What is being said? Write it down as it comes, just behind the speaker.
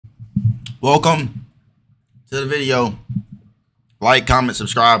Welcome to the video. Like, comment,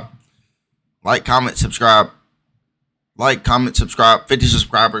 subscribe. Like, comment, subscribe. Like, comment, subscribe. 50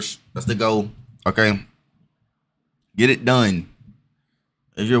 subscribers. That's the goal. Okay. Get it done.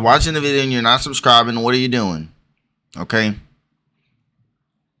 If you're watching the video and you're not subscribing, what are you doing? Okay.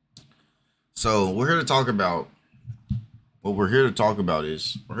 So we're here to talk about what we're here to talk about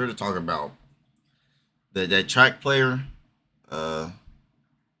is we're here to talk about that track player,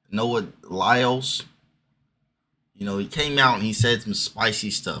 Noah Lyles. You know, he came out and he said some spicy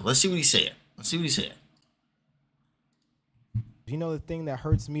stuff. Let's see what he said. You know, the thing that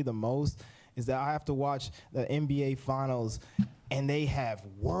hurts me the most is that I have to watch the NBA Finals and they have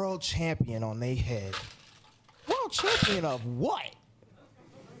world champion on their head. World champion of what?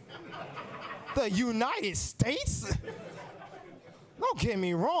 The United States? Don't get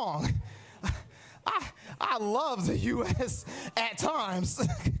me wrong. I love the U.S. at times.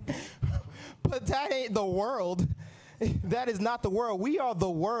 But that ain't the world. That is not the world. We are the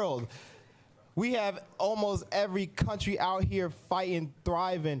world. We have almost every country out here fighting,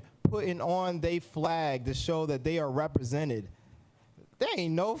 thriving, putting on their flag to show that they are represented. There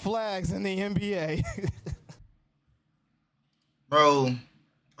ain't no flags in the NBA. Bro,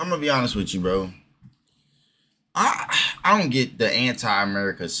 I'm gonna be honest with you, bro. I don't get the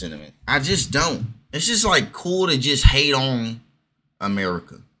anti-America sentiment. I just don't. It's just like cool to just hate on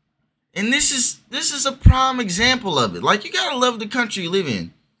America. And this is a prime example of it. Like, you gotta love the country you live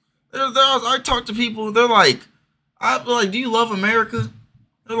in. I talk to people, they're like, do you love America?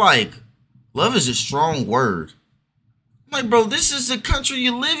 They're like, love is a strong word. I'm like, bro, this is the country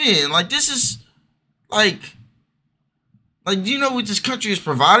you live in. Like, this is like, do you know what this country has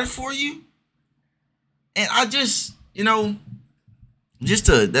provided for you? And I just, you know,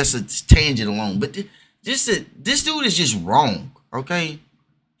 that's a tangent alone. But this dude is just wrong, okay?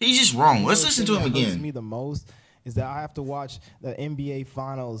 He's just wrong. Let's listen to him again. What hurts me the most is that I have to watch the NBA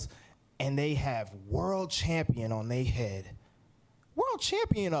Finals and they have world champion on their head. World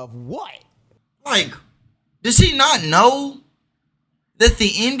champion of what? Like, does he not know that the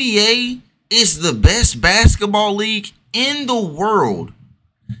NBA is the best basketball league in the world?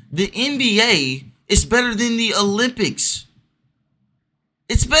 The NBA is better than the Olympics.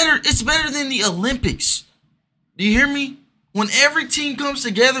 It's better than the Olympics. Do you hear me? When every team comes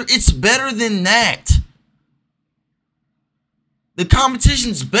together, it's better than that. The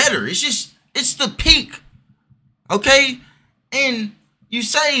competition's better. It's the peak. Okay? And you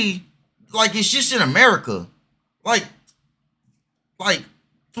say, like, it's just in America. Like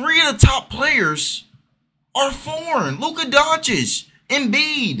 3 of the top players are foreign. Luka Doncic,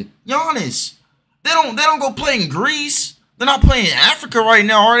 Embiid, Giannis. They don't go play in Greece. They're not playing in Africa right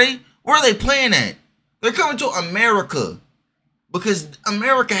now, are they? Where are they playing at? They're coming to America because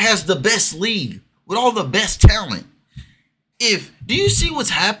America has the best league with all the best talent. Do you see what's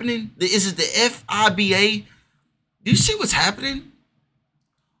happening? Is it the FIBA? Do you see what's happening?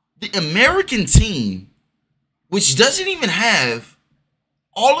 The American team, which doesn't even have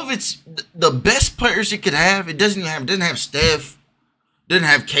all of the best players it could have. It doesn't have Steph, doesn't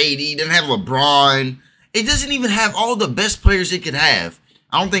have KD, doesn't have LeBron. It doesn't even have all the best players it could have.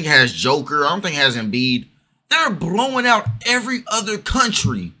 I don't think it has Joker. I don't think it has Embiid. They're blowing out every other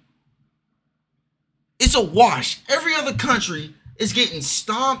country. It's a wash. Every other country is getting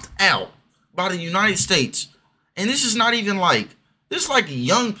stomped out by the United States. And this is not even like, this is like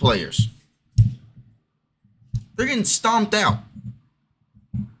young players. They're getting stomped out.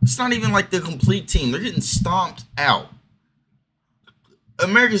 It's not even like the complete team. They're getting stomped out.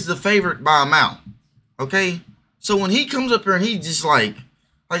 America's the favorite by a mile. Okay? So when he comes up here and he just like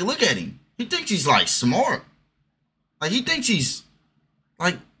look at him. He thinks he's like smart. Like, he thinks he's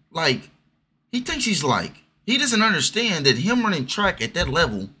he doesn't understand that him running track at that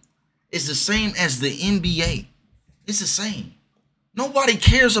level is the same as the NBA. It's the same. Nobody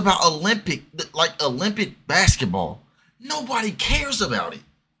cares about Olympic basketball. Nobody cares about it.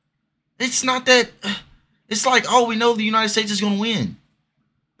 It's not that. It's like, oh, we know the United States is going to win.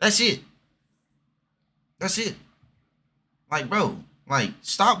 That's it. That's it. Like, bro, like,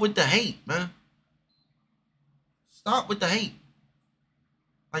 stop with the hate, man. Stop with the hate.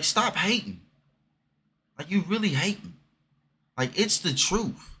 Like, stop hating. Like, you really hating. Like, it's the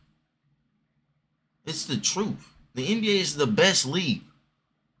truth. It's the truth. The NBA is the best league.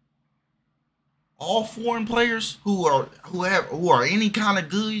 All foreign players who are any kind of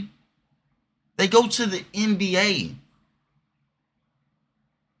good, they go to the NBA.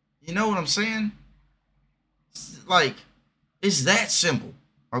 You know what I'm saying? Like, it's that simple.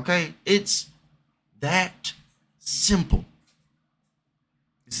 Okay? It's that simple.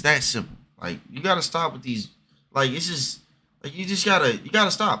 It's that simple. Like, you gotta stop with these. Like, it's just like you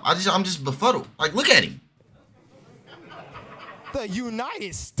gotta stop. I'm just befuddled. Like, look at him. The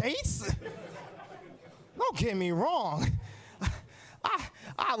United States? Don't get me wrong.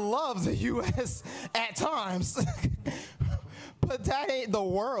 I love the U.S. at times, but that ain't the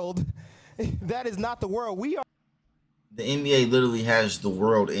world. That is not the world. We are. The NBA literally has the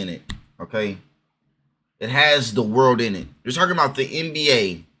world in it. Okay, it has the world in it. You're talking about the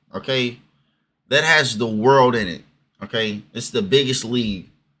NBA. Okay, that has the world in it. Okay, it's the biggest league.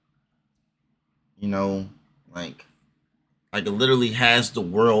 You know, like it literally has the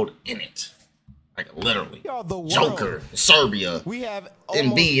world in it. Like, literally. Joker, Serbia, We have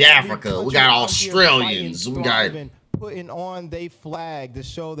Embiid, Africa. We got Australians. We got putting on their flag to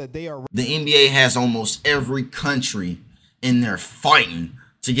show that they are. The NBA has almost every country in there fighting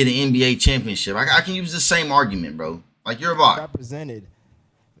to get an NBA championship. I can use the same argument, bro. Like, you're a bot. Represented.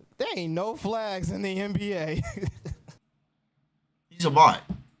 There ain't no flags in the NBA. He's a bot.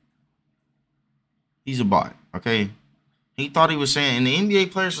 He's a bot. Okay. He thought he was saying, and the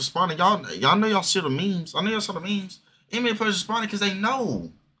NBA players responded. Y'all know y'all see the memes. I know y'all saw the memes. NBA players responded because they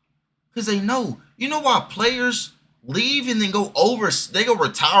know. Because they know. You know why players leave and then they go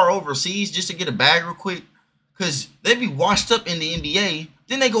retire overseas just to get a bag real quick? Because they be washed up in the NBA.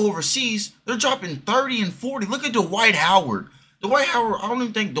 Then they go overseas. They're dropping 30 and 40. Look at Dwight Howard. Dwight Howard, I don't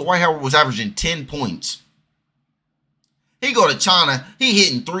even think Dwight Howard was averaging 10 points. He go to China. He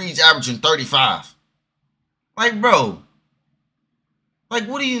hitting threes averaging 35. Like, bro. Like,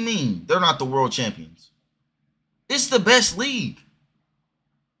 what do you mean they're not the world champions? It's the best league.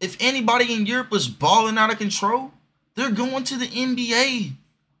 If anybody in Europe was balling out of control, they're going to the NBA.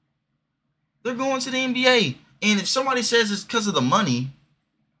 They're going to the NBA. And if somebody says it's because of the money,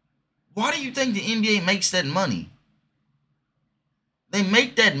 why do you think the NBA makes that money? They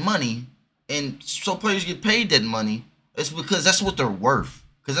make that money, and so players get paid that money. It's because that's what they're worth.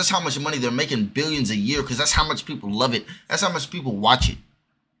 Because that's how much money they're making, billions a year. Because that's how much people love it. That's how much people watch it.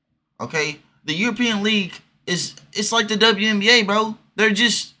 Okay? The European League it's like the WNBA, bro. They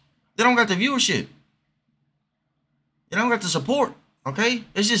don't got the viewership. They don't got the support. Okay?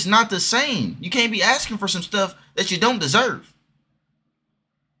 It's just not the same. You can't be asking for some stuff that you don't deserve.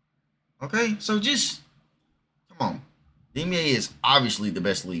 Okay? So just, come on. The NBA is obviously the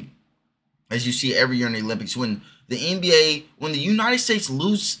best league. As you see every year in the Olympics, when the NBA, when the United States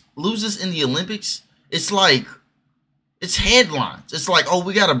loses in the Olympics, it's like, it's headlines. It's like, oh,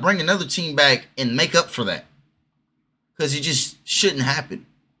 we got to bring another team back and make up for that. Because it just shouldn't happen.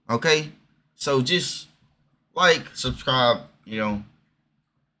 Okay? So just like, subscribe,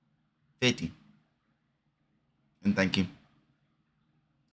 50. And thank you.